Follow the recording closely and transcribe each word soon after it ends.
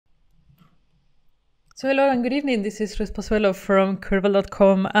So hello and good evening, this is Pozuelo from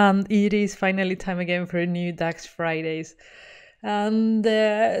Curbal.com, and it is finally time again for a new DAX Fridays. And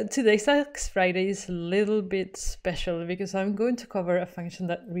today's DAX Friday is a little bit special because I'm going to cover a function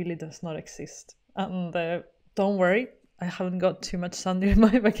that really does not exist. And don't worry, I haven't got too much sun during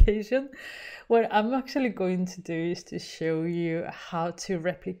my vacation. What I'm actually going to do is to show you how to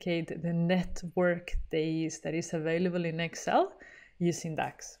replicate the network days that is available in Excel using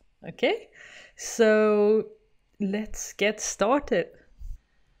DAX. Okay, so let's get started.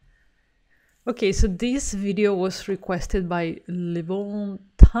 Okay, so this video was requested by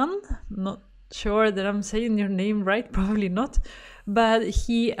Levontan. Not sure that I'm saying your name right, probably not. But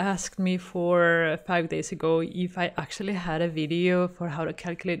he asked me for 5 days ago if I actually had a video for how to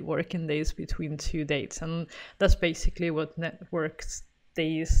calculate working days between two dates. And that's basically what network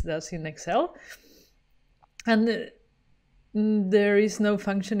days does in Excel. And there is no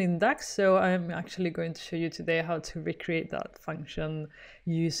function in DAX, so I'm actually going to show you today how to recreate that function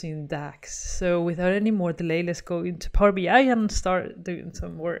using DAX. So without any more delay, let's go into Power BI and start doing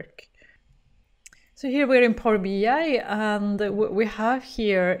some work. So here we're in Power BI, and what we have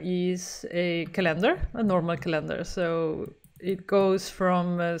here is a calendar, a normal calendar. So it goes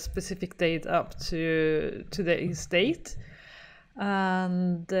from a specific date up to today's date.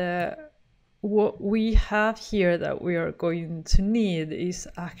 And what we have here that we are going to need is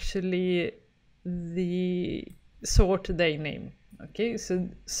actually the sort day name. Okay, so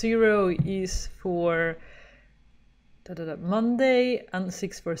 0 is for Monday and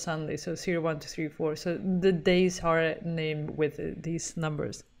 6 for Sunday. So 0, 1, 2, 3, 4. So the days are named with these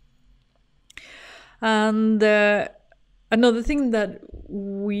numbers. And another thing that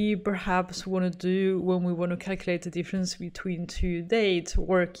we perhaps want to do when we want to calculate the difference between two dates,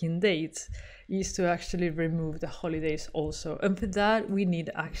 working dates, is to actually remove the holidays also. And for that, we need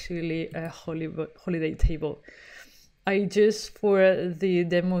actually a holiday table. I just, for the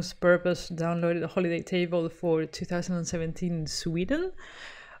demo's purpose, downloaded a holiday table for 2017 in Sweden,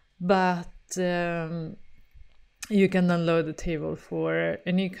 but you can download the table for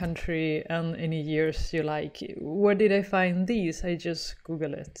any country and any years you like. Where did I find these? I just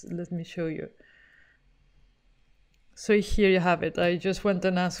Google it. Let me show you. So here you have it. I just went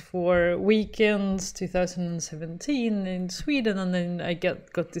and asked for weekends 2017 in Sweden, and then I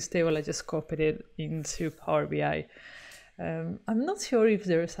got this table. I just copied it into Power BI. I'm not sure if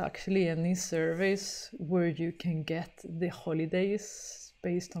there's actually any service where you can get the holidays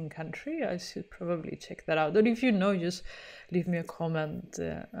based on country. I should probably check that out. But if you know, just leave me a comment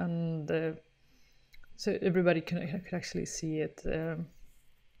so everybody can actually see it.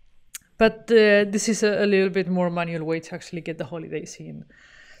 But this is a little bit more manual way to actually get the holidays in.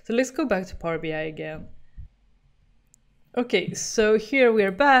 So let's go back to Power BI again. Okay, so here we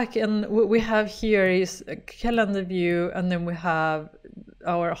are back, and what we have here is a calendar view, and then we have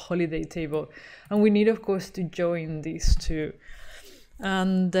our holiday table. And we need, of course, to join these two.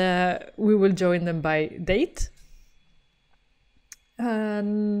 And we will join them by date.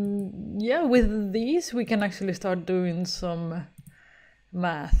 And yeah, with these, we can actually start doing some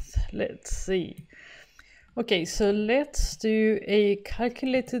math. Let's see. Okay, so let's do a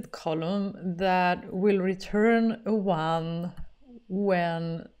calculated column that will return a 1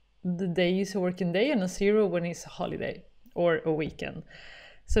 when the day is a working day and a 0 when it's a holiday or a weekend.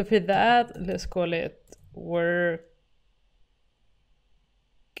 So for that, let's call it work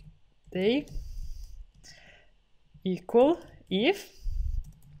day equal if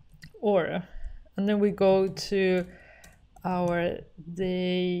or, and then we go to our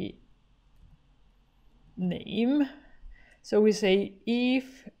day name. So we say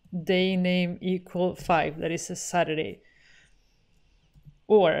if day name equal 5, that is a Saturday,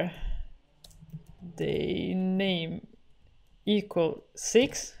 or day name equal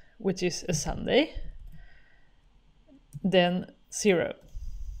 6, which is a Sunday, then 0.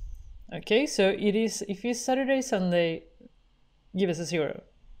 Okay, so it is, if it's Saturday, Sunday, give us a 0.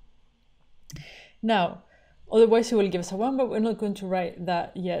 Now, otherwise it will give us a 1, but we're not going to write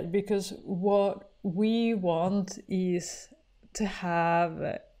that yet, because what we want is to have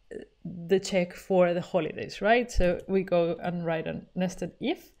the check for the holidays, right? So we go and write a nested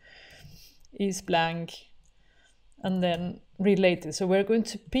if is blank and then related. So we're going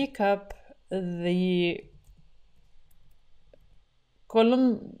to pick up the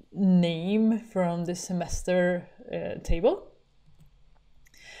column name from the semester table.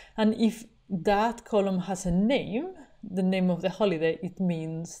 And if that column has a name, the name of the holiday, it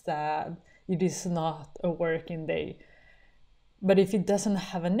means that it is not a working day. But if it doesn't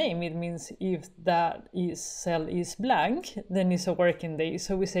have a name, it means if that cell is blank, then it's a working day.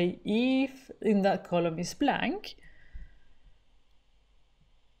 So we say if in that column is blank,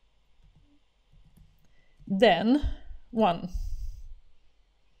 then 1.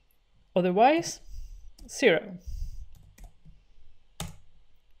 Otherwise, 0.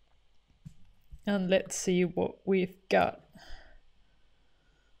 And let's see what we've got,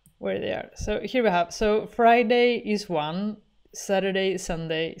 where they are. So here we have, so Friday is 1, Saturday,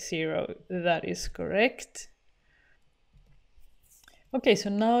 Sunday, 0. That is correct. Okay, so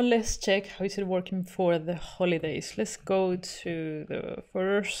now let's check how is it working for the holidays. Let's go to the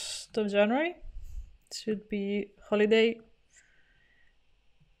 1st of January. It should be holiday.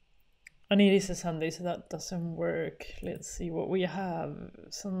 And it is a Sunday, so that doesn't work. Let's see what we have.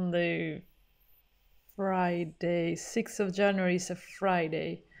 Sunday, Friday, 6th of January is a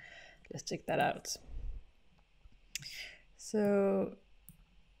Friday. Let's check that out. So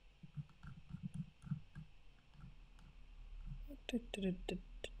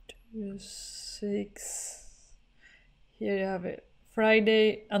 6. Here you have it,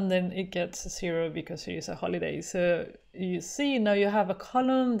 Friday, and then it gets 0 because it is a holiday. So you see now you have a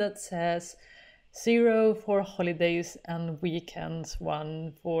column that says 0 for holidays and weekends,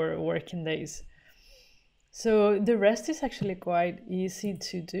 1 for working days. So the rest is actually quite easy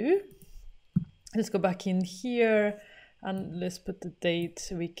to do. Let's go back in here and let's put the date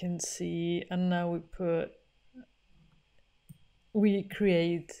so we can see. And now we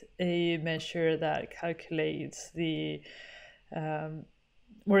create a measure that calculates the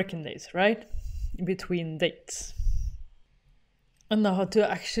working days, right? Between dates. And now how to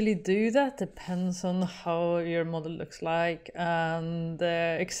actually do that depends on how your model looks like and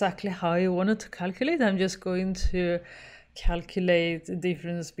exactly how you want it to calculate. I'm just going to calculate the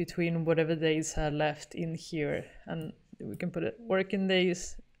difference between whatever days are left in here. And we can put it working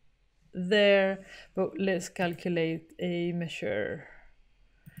days there, but let's calculate a measure.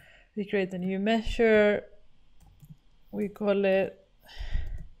 We create a new measure. We call it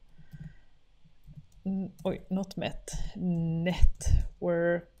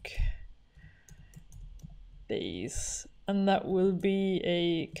network days, and that will be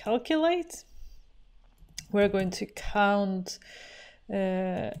a calculate. We're going to count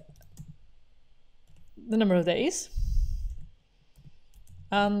the number of days,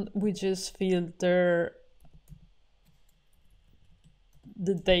 and we just filter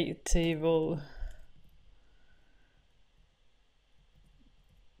the date table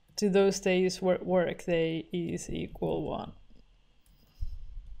to those days where workday is equal 1.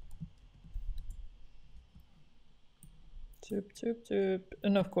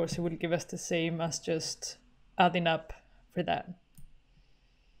 And of course it will give us the same as just adding up for that.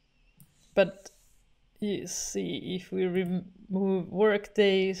 But you see, if we remove work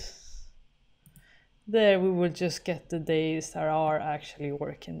days, there we will just get the days that are actually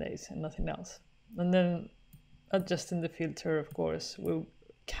working days and nothing else. And then adjusting the filter, of course, will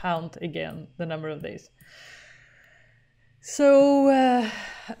count again the number of days. So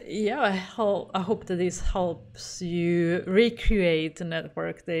yeah, I hope that this helps you recreate the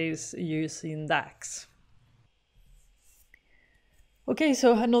network days using DAX. Okay,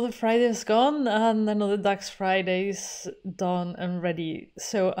 so another Friday is gone and another DAX Fridays done and ready.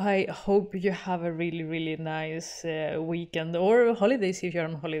 So I hope you have a really, really nice weekend or holidays if you're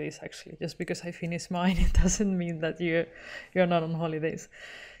on holidays, actually. Just because I finished mine, it doesn't mean that you're not on holidays.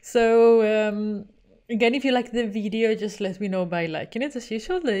 So again, if you like the video, just let me know by liking it as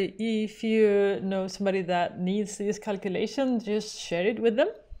usual. If you know somebody that needs this calculation, just share it with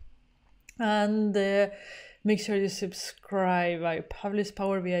them. And make sure you subscribe. I publish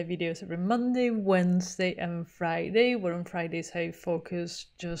Power BI videos every Monday, Wednesday, and Friday, where on Fridays I focus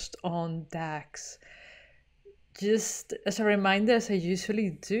just on DAX. Just as a reminder, as I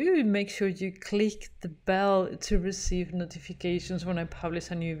usually do, make sure you click the bell to receive notifications when I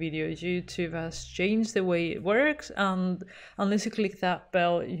publish a new video. YouTube has changed the way it works, and unless you click that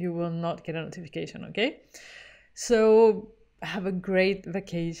bell, you will not get a notification, okay? So have a great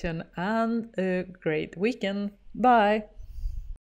vacation and a great weekend. Bye!